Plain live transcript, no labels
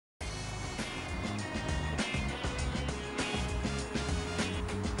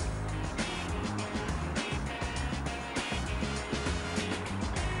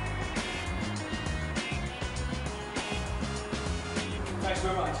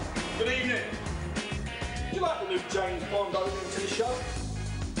Good evening. Do you like the new James Bond opening to the show?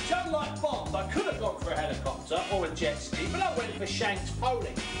 See, unlike Bond, I could have gone for a helicopter or a jet ski, but I went for Shank's pony.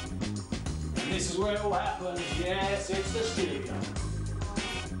 And this is where it all happens. Yes, it's the studio.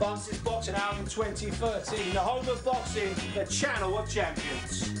 Bunce's Boxing Out in 2013, the home of boxing, the channel of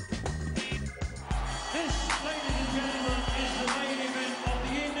champions. This, ladies and gentlemen, is the main event of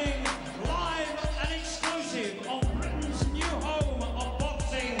the evening, live and exclusive on Britain's new home of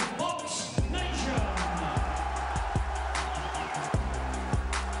boxing, Boxnation.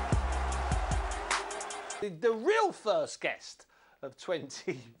 The real first guest of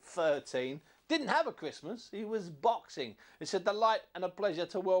 2013 didn't have a Christmas, he was boxing. It's a delight and a pleasure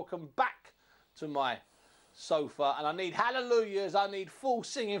to welcome back to my sofa, and I need hallelujahs, I need full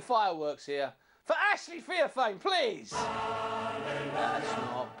singing fireworks here for Ashley Theophane, please. That's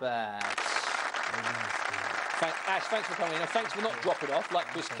not bad. Ash, thanks for coming in, and thanks for not dropping off like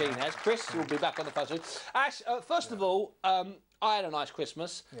Chris Keane has. Chris, you'll be back on the phone soon. Ash, first of all, I had a nice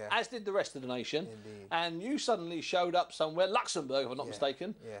Christmas, as did the rest of the nation. Indeed. And you suddenly showed up somewhere, Luxembourg, if I'm not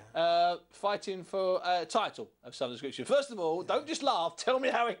mistaken, Yeah. fighting for a title of some description. First of all, don't just laugh, tell me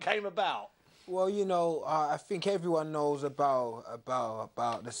how it came about. Well, you know, I think everyone knows about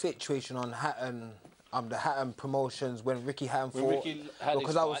the situation on Hatton, the Hatton promotions when Ricky Hatton fought. Ricky had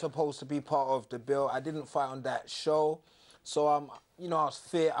because his I was fight. supposed to be part of the bill. I didn't fight on that show, so you know, I was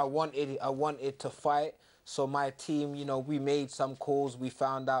fit. I wanted to fight. So my team, you know, we made some calls. We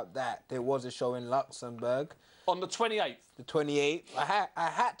found out that there was a show in Luxembourg. On the 28th? The 28th. I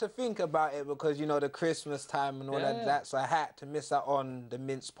had to think about it because, you know, the Christmas time and all of that, so I had to miss out on the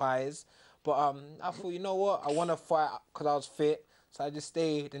mince pies. But I thought, you know what, I want to fight because I was fit. So I just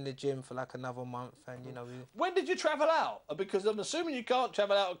stayed in the gym for like another month and, you know... When did you travel out? Because I'm assuming you can't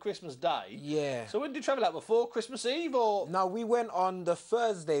travel out on Christmas Day. Yeah. So when did you travel out? Before Christmas Eve or...? No, we went on the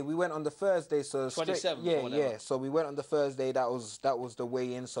Thursday. So... 27th Yeah, or whatever. yeah. So we went on the Thursday. That was the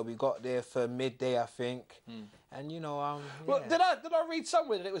weigh-in. So we got there for midday, I think. And, you know, Well, yeah. did I read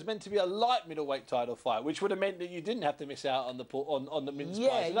somewhere that it was meant to be a light middleweight title fight, which would have meant that you didn't have to miss out on the mince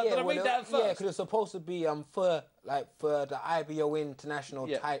pies? Did I read that first? Yeah, because it's supposed to be for the IBO international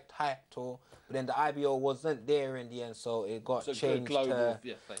title, but then the IBO wasn't there in the end, so it got changed to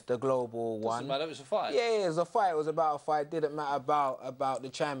the global one. Doesn't matter, it was a fight. Yeah, it was a fight. It was about a fight. It didn't matter about the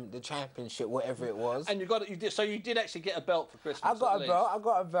championship, whatever it was. And so you did actually get a belt for Christmas. I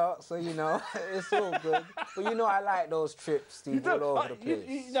got a belt, so you know it's all good. But you know I like those trips, Steve, all over the place.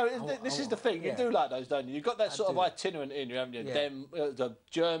 You know, this is the thing. You do like those, don't you? You've got that sort of itinerant in you, haven't you? Yeah. The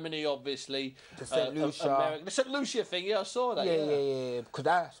Germany, obviously. The St.Lucian. America. The St.Lucian thing, yeah, I saw that. Yeah. Because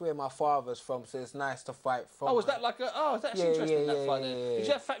that's where my father's from, so it's nice to fight from. Oh, was that like a... Oh, that's interesting, that fight then. Yeah.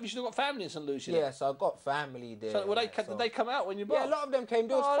 You should have got family in St. Lucia. Yeah, so I got family there. So, did they come out when you boxed? Yeah, a lot of them came.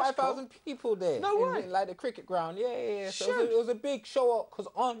 There was 5,000 people there. No way. Like the cricket ground. Yeah. So it was a big show up because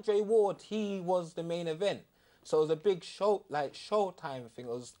Andre Ward, he was the main event. So it was a big show, like showtime thing.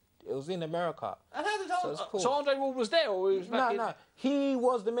 It was in America. And how did cool. So Andre Ward was there, or he was back in... No. He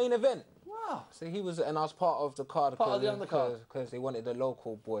was the main event. Wow. So he was, and I was part of the card. Part of the undercard. Because they wanted the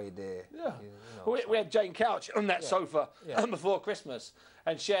local boy there. Yeah. You know, we had Jane Couch on that sofa before Christmas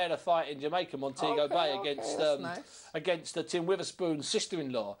and shared a fight in Jamaica, Montego Bay, against Tim Witherspoon's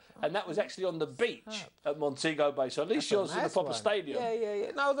sister-in-law, and that was actually on the beach at Montego Bay. So at least yours in the proper stadium.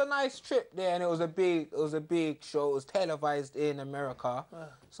 Yeah. No, it was a nice trip there, and it was a big show. It was televised in America,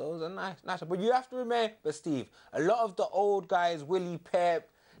 so it was a nice. But you have to remember, Steve, a lot of the old guys, Willie Pep,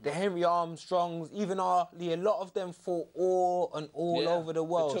 the Henry Armstrongs, even Ali, a lot of them fought all over the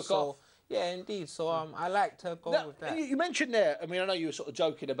world. They took off. Yeah, indeed. So I like to go with that. You mentioned there, I mean, I know you were sort of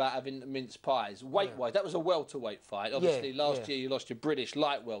joking about having mince pies. Weight-wise, that was a welterweight fight. Obviously, last year you lost your British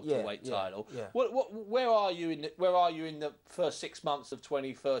light welterweight title. Yeah. Where are you in the first 6 months of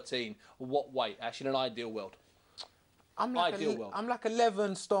 2013? What weight? Actually, in an ideal world. I'm like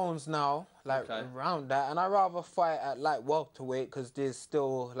 11 stones now, around that, and I rather fight at like welterweight because there's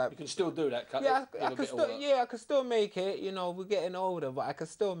still like. You can still do that, can't yeah, you? I can still make it. You know, we're getting older, but I can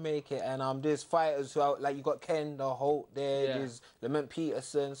still make it. And there's fighters who like you got Ken the Holt there, there's Lamont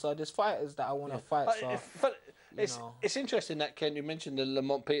Peterson, so there's fighters that I want to fight. But it's interesting that, Ken, you mentioned the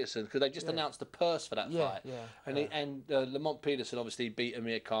Lamont Peterson because they just announced the purse for that fight. And Lamont Peterson obviously beat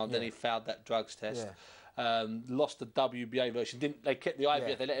Amir Khan, then he failed that drugs test. Lost the WBA version. They kept the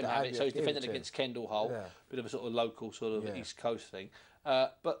IBF. They let him have it. So he's defending against Kendall Holt. Bit of a sort of local, sort of East Coast thing.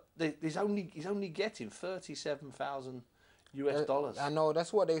 But he's only getting 37,000 US dollars. I know,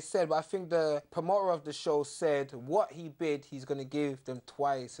 that's what they said, but I think the promoter of the show said what he bid, he's going to give them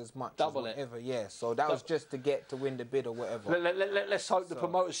twice as much. Double as whatever, yeah. So that was just to get to win the bid or whatever. Let's hope the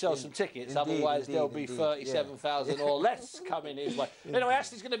promoter sells some tickets, otherwise there'll be 37,000 or less coming his way. Anyway,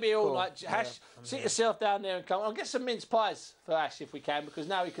 Ashley's going to be all night. Ash, sit yourself down there and come. I'll get some mince pies for Ash if we can, because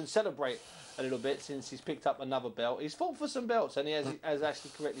now he can celebrate a little bit since he's picked up another belt. He's fought for some belts, and he has, as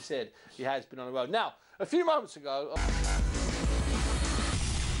Ashley correctly said, he has been on the road. Now, a few moments ago...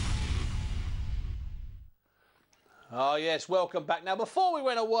 Oh, yes, welcome back. Now, before we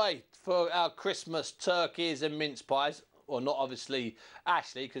went away for our Christmas turkeys and mince pies, well, not obviously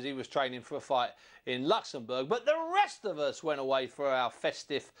Ashley, because he was training for a fight in Luxembourg, but the rest of us went away for our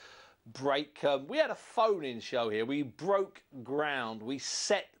festive break. We had a phone-in show here. We broke ground. We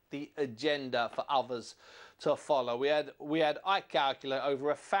set the agenda for others to follow. We had, I calculate, over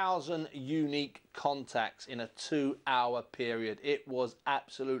 1,000 unique contacts in a 2-hour period. It was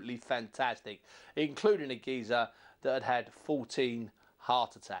absolutely fantastic, including a geezer that had 14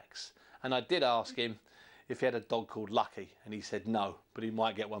 heart attacks. And I did ask him if he had a dog called Lucky, and he said no, but he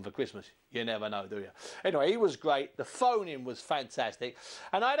might get one for Christmas. You never know, do you? Anyway, he was great. The phone-in was fantastic.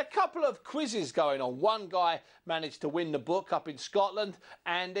 And I had a couple of quizzes going on. One guy managed to win the book up in Scotland.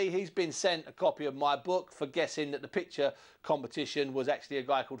 Andy, he's been sent a copy of my book for guessing that the picture competition was actually a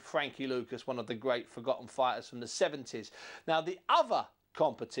guy called Frankie Lucas, one of the great forgotten fighters from the 70s. Now, the other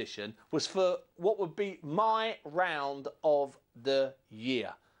competition was for what would be my round of the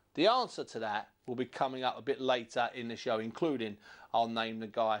year. The answer to that will be coming up a bit later in the show, including I'll name the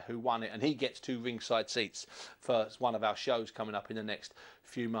guy who won it, and he gets 2 ringside seats for one of our shows coming up in the next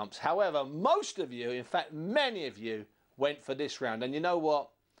few months. However, most of you, in fact many of you, went for this round, and you know what?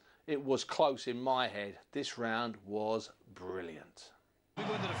 It was close in my head. This round was brilliant. We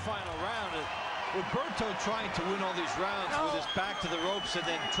go into the final round. Roberto trying to win all these rounds with his back to the ropes and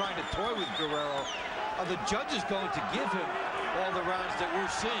then trying to toy with Guerrero. Are the judges going to give him all the rounds that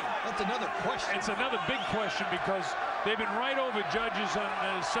we're seeing? That's another question. It's another big question, because they've been right over judges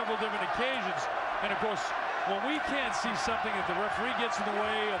on several different occasions. And of course, when we can't see something, if the referee gets in the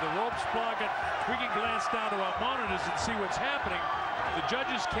way or the ropes block it, we can glance down to our monitors and see what's happening. The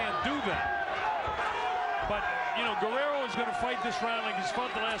judges can't do that. But, you know, Guerrero is going to fight this round like he's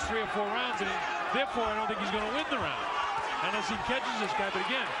fought the last 3 or 4 rounds, and therefore I don't think he's going to win the round unless he catches this guy. But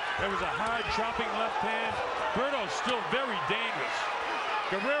again, there was a hard chopping left hand. Berto's still very dangerous.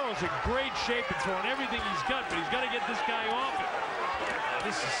 Guerrero's in great shape and throwing everything he's got, but he's got to get this guy off it.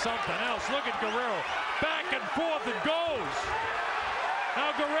 This is something else. Look at Guerrero. Back and forth it goes.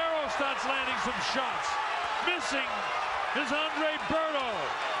 Now Guerrero starts landing some shots. Missing is Andre Berto.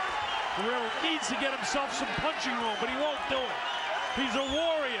 Guerrero needs to get himself some punching room, but he won't do it. He's a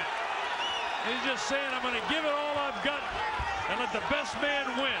warrior. He's just saying, I'm going to give it all I've got and let the best man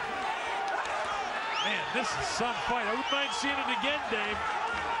win. Man, this is some fight. I wouldn't mind seeing it again, Dave.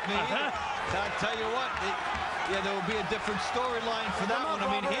 I'll tell you what, yeah, there will be a different storyline for that one. I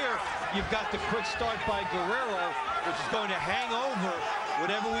mean, here, you've got the quick start by Guerrero, which is going to hang over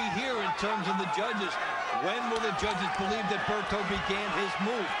whatever we hear in terms of the judges. When will the judges believe that Berto began his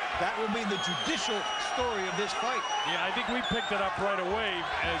move? That will be the judicial story of this fight. Yeah, I think we picked it up right away,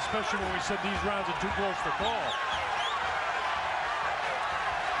 especially when we said these rounds are too close to call.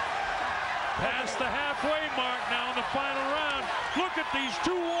 Past the halfway mark now in the final round. Look at these 2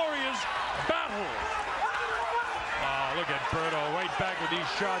 warriors battle. Look at Berto right back with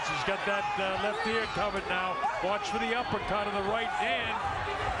these shots. He's got that left ear covered now. Watch for the uppercut of the right hand.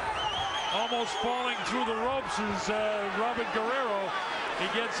 Almost falling through the ropes is Robert Guerrero. He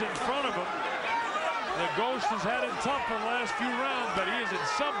gets in front of him. The Ghost has had it tough for the last few rounds, but he is in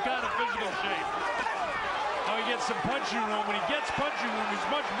some kind of physical shape. Now he gets some punching room. When he gets punching room, he's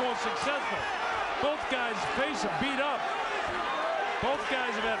much more successful. Both guys' face are beat up. Both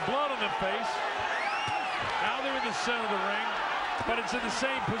guys have had blood on their face. Now they're in the center of the ring, but it's in the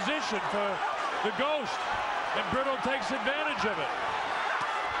same position for the Ghost, and Berto takes advantage of it.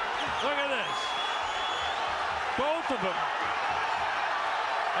 Look at this. Both of them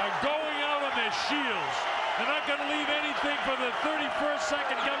are going out on their shields. They're not going to leave anything for the 31st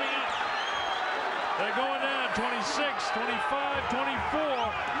second coming up. They're going down 26, 25,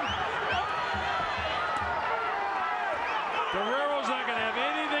 24. Guerrero's not going to have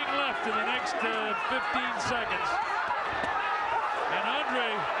anything left in the next 15 seconds. And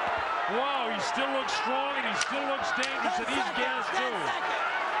Andre, wow, he still looks strong and he still looks dangerous, and he's gassed too.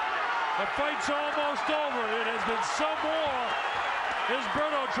 The fight's almost over. It has been some more. Here's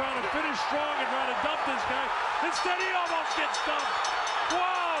Berto trying to finish strong and trying to dump this guy. Instead, he almost gets dumped.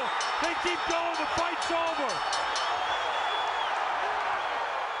 Wow! They keep going. The fight's over.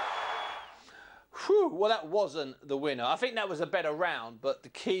 Whew, well, that wasn't the winner. I think that was a better round, but the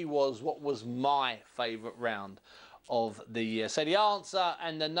key was what was my favourite round of the year. So the answer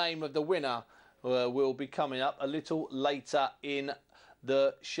and the name of the winner will be coming up a little later in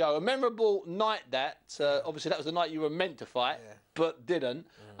the show. A memorable night that. Obviously, that was the night you were meant to fight, but didn't.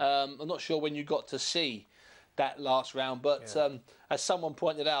 I'm not sure when you got to see that last round, but as someone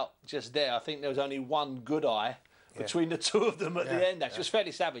pointed out just there, I think there was only one good eye between the two of them at the end. Actually, it was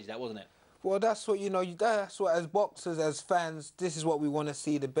fairly savage, that, wasn't it? Well, that's what, you know, that's what, as boxers, as fans, this is what we want to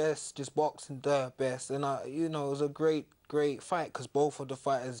see, the best, just boxing the best. And, you know, it was a great fight because both of the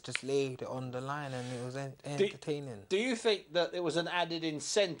fighters just laid it on the line and it was entertaining. Do you think that there was an added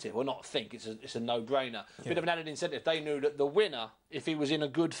incentive? Well, not think, it's a no-brainer. A bit of an added incentive. They knew that the winner, if he was in a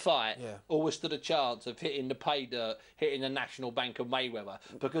good fight, always stood a chance of hitting the pay dirt, hitting the National Bank of Mayweather,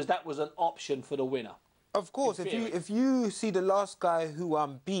 because that was an option for the winner. Of course, if you see the last guy who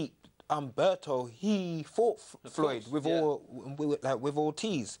beat Berto, he fought Floyd with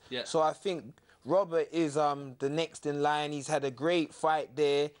Ortiz. So I think Robert is the next in line. He's had a great fight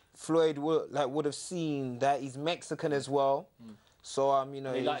there. Floyd would have seen that he's Mexican as well. So you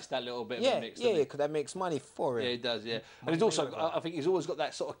know, he likes that little bit of a mix. Because that makes money for him. Yeah, he does. Yeah, and he's also, I think he's always got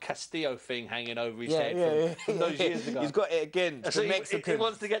that sort of Castillo thing hanging over his head from those years ago. He's got it again. So he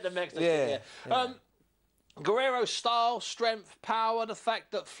wants to get the Mexican. Guerrero's style, strength, power, the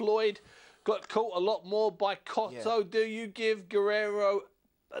fact that Floyd got caught a lot more by Cotto. Do you give Guerrero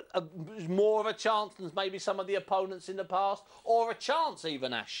more of a chance than maybe some of the opponents in the past, or a chance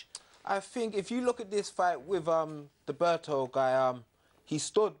even, Ash? I think if you look at this fight with the Berto guy, he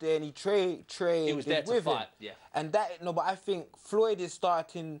stood there and he traded He was there to fight, And but I think Floyd is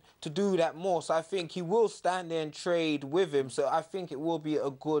starting to do that more. So I think he will stand there and trade with him. So I think it will be a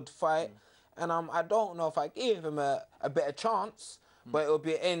good fight. And I don't know if I give him a better chance, but it'll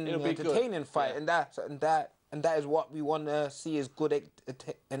be an entertaining fight, and that is what we want to see, is good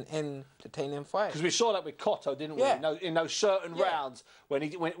an entertaining fight. Because we saw that with Cotto, didn't we? In those certain rounds when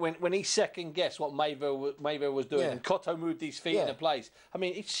he second guessed what Mayweather was doing, and Cotto moved his feet into place. I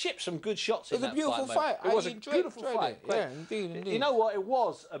mean, he shipped some good shots in that fight. It was a beautiful fight. It was a beautiful fight. Yeah, indeed. You know what? It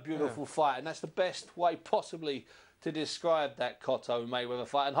was a beautiful fight, and that's the best way possibly to describe that Cotto Mayweather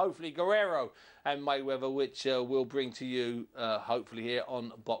fight, and hopefully Guerrero and Mayweather, which we'll bring to you hopefully here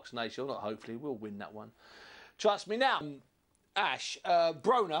on Boxnation. Not hopefully, we'll win that one. Trust me. Now, Ash,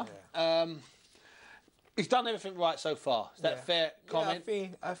 Broner, he's done everything right so far. Is that a fair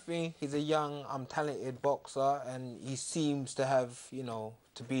comment? I think he's a young, talented boxer, and he seems to have, you know,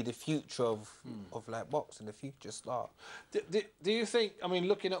 to be the future of like boxing, the future star. Do you think, I mean,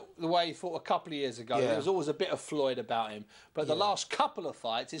 looking at the way he fought a couple of years ago, there was always a bit of Floyd about him, but the last couple of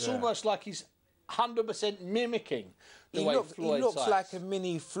fights, it's almost like he's 100% mimicking the way Floyd He looks fights. like a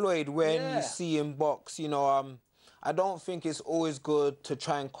mini Floyd when you see him box. You know, I don't think it's always good to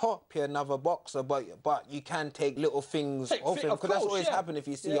try and copy another boxer, but you can take little things off him, because that's always happened. If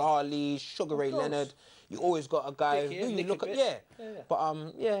you see Ali, Sugar Ray Leonard, you always got a guy who you look at. But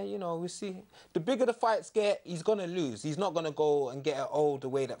you know, we see the bigger the fights get, he's gonna lose. He's not gonna go and get it all the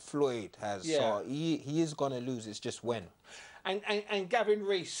way that Floyd has. So he is gonna lose. It's just when. And Gavin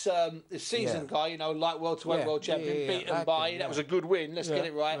Rees, the seasoned guy, you know, light welterweight world champion, beaten by, that was a good win, let's get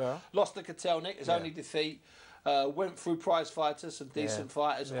it right. Lost to Kotelnik, his only defeat. Went through prize fighters, some decent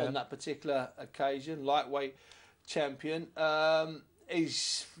fighters on that particular occasion. Lightweight champion.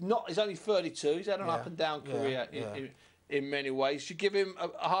 He's only 32. He's had an up and down career in many ways. You give him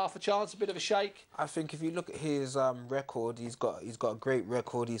a half a chance, a bit of a shake. I think if you look at his record, he's got a great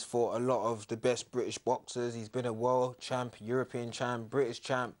record. He's fought a lot of the best British boxers. He's been a world champ, European champ, British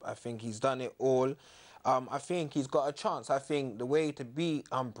champ. I think he's done it all. I think he's got a chance. I think the way to beat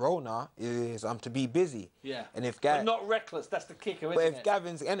Broner is to be busy. And if but not reckless. That's the kicker, isn't it? But if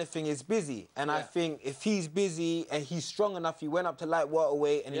Gavin's anything, is busy. And I think if he's busy and he's strong enough, he went up to light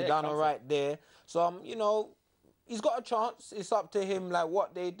welterweight and he done all right there. So you know, he's got a chance. It's up to him, like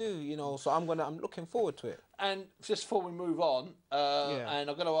what they do. You know. So I'm looking forward to it. And just before we move on, and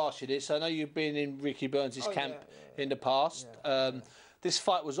I'm going to ask you this. I know you've been in Ricky Burns' camp in the past. This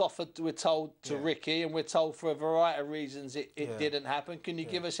fight was offered, we're told, to Ricky, and we're told for a variety of reasons it didn't happen. Can you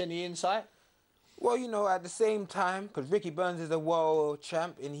give us any insight? Well, you know, at the same time, because Ricky Burns is a world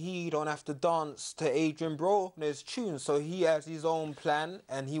champ, and he don't have to dance to Adrian Broner's tune, so he has his own plan,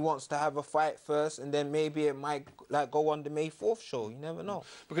 and he wants to have a fight first, and then maybe it might go on the May 4th show. You never know.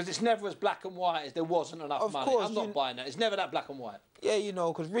 Because it's never as black and white as there wasn't enough money. I'm not buying that. It's never that black and white. Yeah, you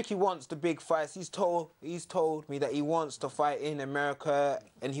know, because Ricky wants the big fights. He's told me that he wants to fight in America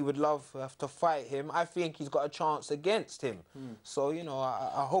and he would love to fight him. I think he's got a chance against him. So, you know,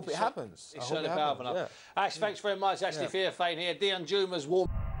 I hope it happens. He's certainly powerful enough. Ash, thanks very much. Ashley Theophane here. Dion Juma's warm.